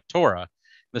was Lectora.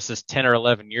 This is 10 or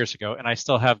 11 years ago, and I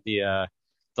still have the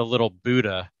little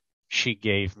Buddha she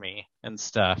gave me and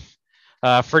stuff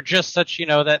for just such,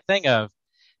 that thing of,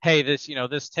 hey,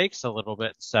 this takes a little bit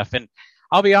and stuff. And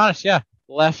I'll be honest, yeah,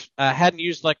 hadn't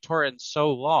used Lectora in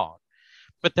so long,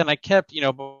 but then I kept,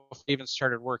 before I even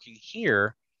started working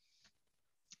here,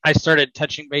 I started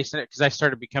touching base in it because I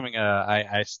started becoming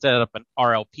I set up an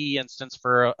RLP instance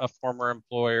for a former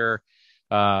employer,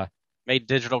 made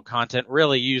digital content,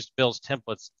 really used Bill's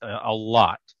templates a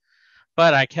lot.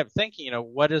 But I kept thinking,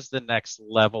 what is the next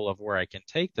level of where I can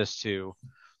take this to?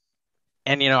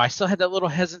 And, I still had that little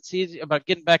hesitancy about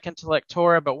getting back into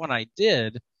Lectora, but when I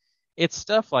did, it's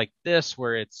stuff like this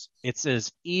where it's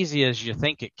as easy as you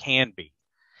think it can be.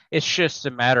 It's just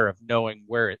a matter of knowing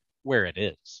where it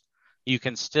is. You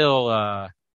can still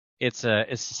it's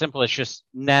simple as just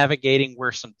navigating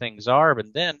where some things are,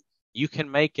 but then you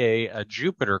can make a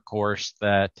Jupyter course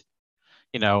that,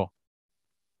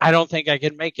 I don't think I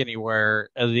can make anywhere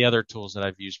of the other tools that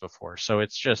I've used before. So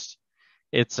it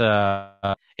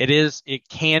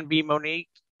can be, Monique,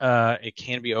 it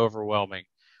can be overwhelming.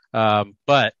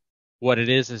 But what it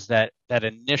is that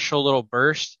initial little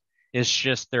burst is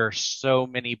just, there are so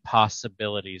many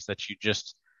possibilities that you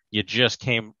just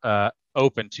came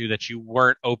open to that you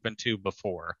weren't open to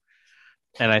before.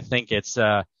 And I think it's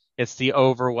the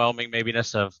overwhelming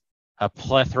maybiness of a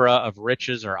plethora of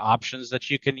riches or options that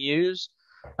you can use.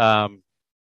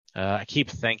 I keep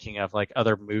thinking of like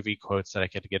other movie quotes that I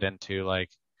could get into, like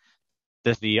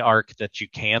the arc that you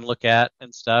can look at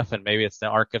and stuff, and maybe it's the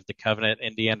Ark of the Covenant,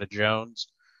 Indiana Jones.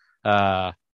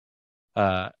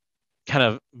 kind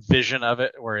of vision of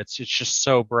it where it's just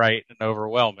so bright and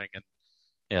overwhelming. And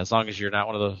yeah, as long as you're not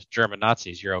one of those German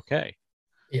Nazis, you're okay.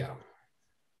 Yeah.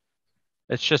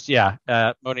 It's just, yeah,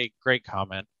 Monique, great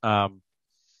comment.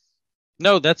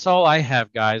 No, that's all I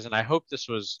have, guys, and I hope this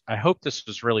was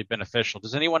really beneficial.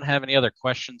 Does anyone have any other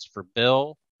questions for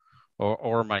Bill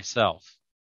or myself?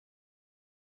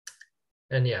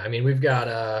 And yeah, I mean, we've got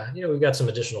some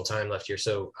additional time left here.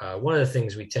 So one of the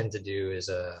things we tend to do is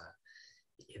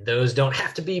those don't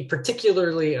have to be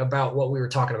particularly about what we were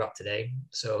talking about today.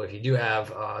 So if you do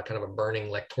have kind of a burning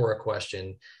Lectora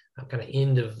question, kind of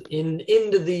end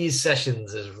of these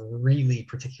sessions is really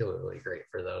particularly great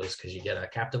for those because you get a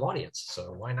captive audience.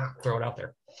 So why not throw it out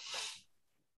there?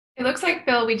 It looks like,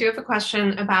 Bill, we do have a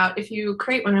question about if you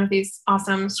create one of these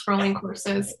awesome scrolling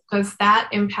courses, does that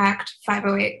impact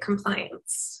 508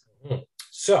 compliance?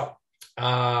 So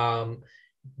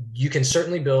you can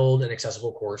certainly build an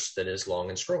accessible course that is long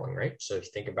and scrolling, right? So if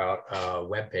you think about a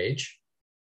web page,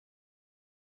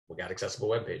 we got accessible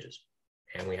web pages,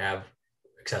 and we have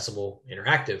accessible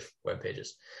interactive web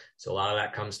pages. So a lot of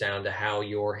that comes down to how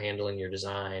you're handling your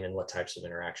design and what types of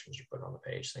interactions you put on the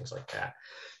page, things like that.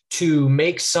 To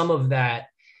make some of that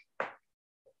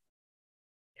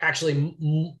actually,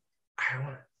 I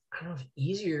don't know if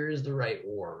easier is the right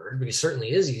word, because it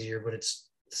certainly is easier, but it's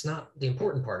not the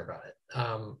important part about it.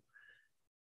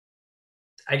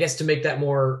 I guess to make that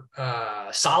more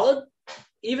solid,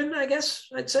 even, I guess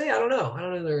I'd say, I don't know.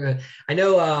 I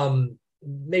know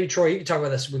maybe Troy, you can talk about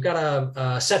this. We've got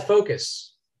a set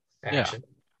focus action,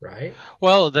 right?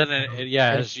 Well, then,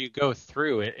 as you go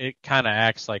through it, it kind of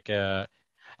acts like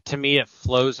to me, it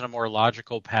flows in a more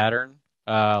logical pattern,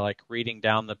 like reading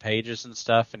down the pages and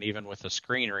stuff. And even with a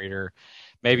screen reader,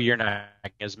 maybe you're not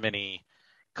as many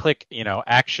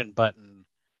action button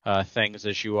things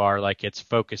as you are, like it's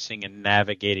focusing and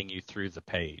navigating you through the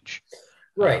page.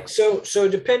 Right. So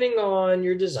depending on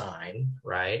your design,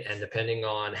 right, and depending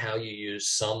on how you use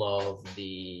some of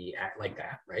the like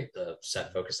that, right, the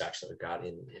set focus action that we've got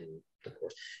in the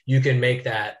course, you can make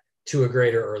that to a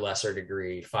greater or lesser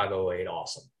degree 508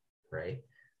 awesome, right?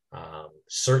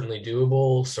 Certainly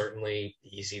doable, certainly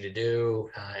easy to do,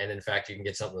 and in fact, you can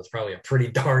get something that's probably a pretty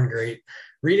darn great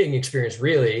reading experience,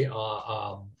 really.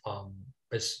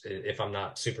 If I'm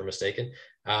not super mistaken,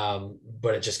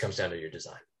 but it just comes down to your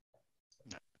design.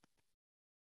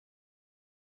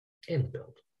 And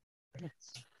build. You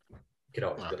could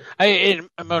always build.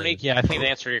 Monique, I think the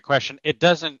answer to your question, it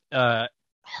doesn't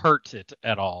hurt it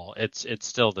at all. It's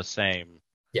still the same.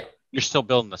 Yeah. You're still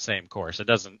building the same course. It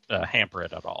doesn't hamper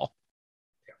it at all.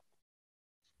 Yeah.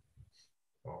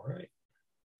 All right.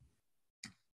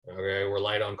 Okay, we're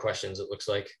light on questions, it looks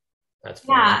like. That's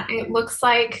fine. Yeah, it looks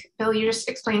like, Bill, you just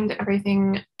explained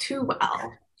everything too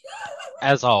well.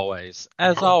 As always.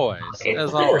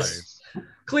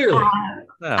 Clearly.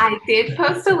 I did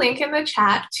post a link in the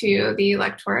chat to the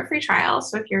Lectora free trial.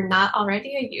 So if you're not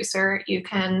already a user, you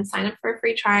can sign up for a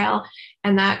free trial,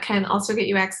 and that can also get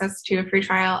you access to a free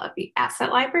trial of the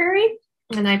asset library.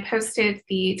 And I posted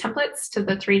the templates to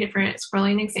the 3 different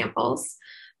scrolling examples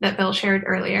that Bill shared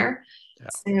earlier. Yeah.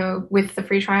 So with the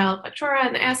free trial of Lectora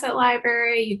and the asset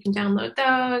library, you can download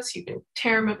those, you can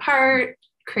tear them apart,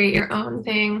 create your own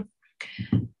thing,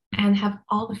 and have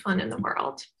all the fun in the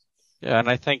world. Yeah, and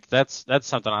I think that's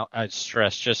something I'd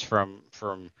stress just from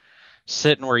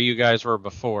sitting where you guys were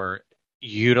before.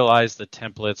 Utilize the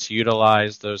templates,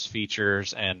 utilize those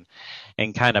features, and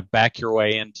kind of back your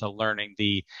way into learning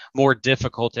the more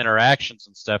difficult interactions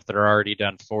and stuff that are already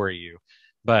done for you.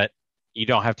 But you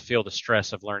don't have to feel the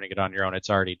stress of learning it on your own. It's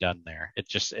already done there.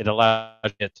 It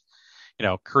allows it,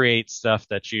 create stuff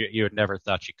that you had never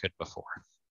thought you could before.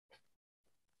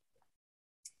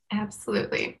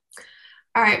 Absolutely.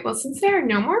 All right, well, since there are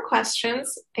no more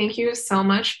questions, thank you so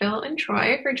much, Bill and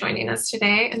Troy, for joining us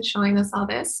today and showing us all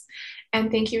this. And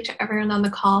thank you to everyone on the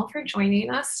call for joining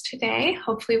us today.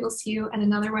 Hopefully we'll see you at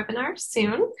another webinar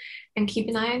soon, and keep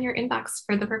an eye on your inbox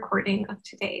for the recording of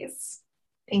today's.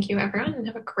 Thank you, everyone, and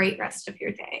have a great rest of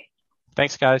your day.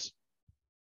 Thanks, guys.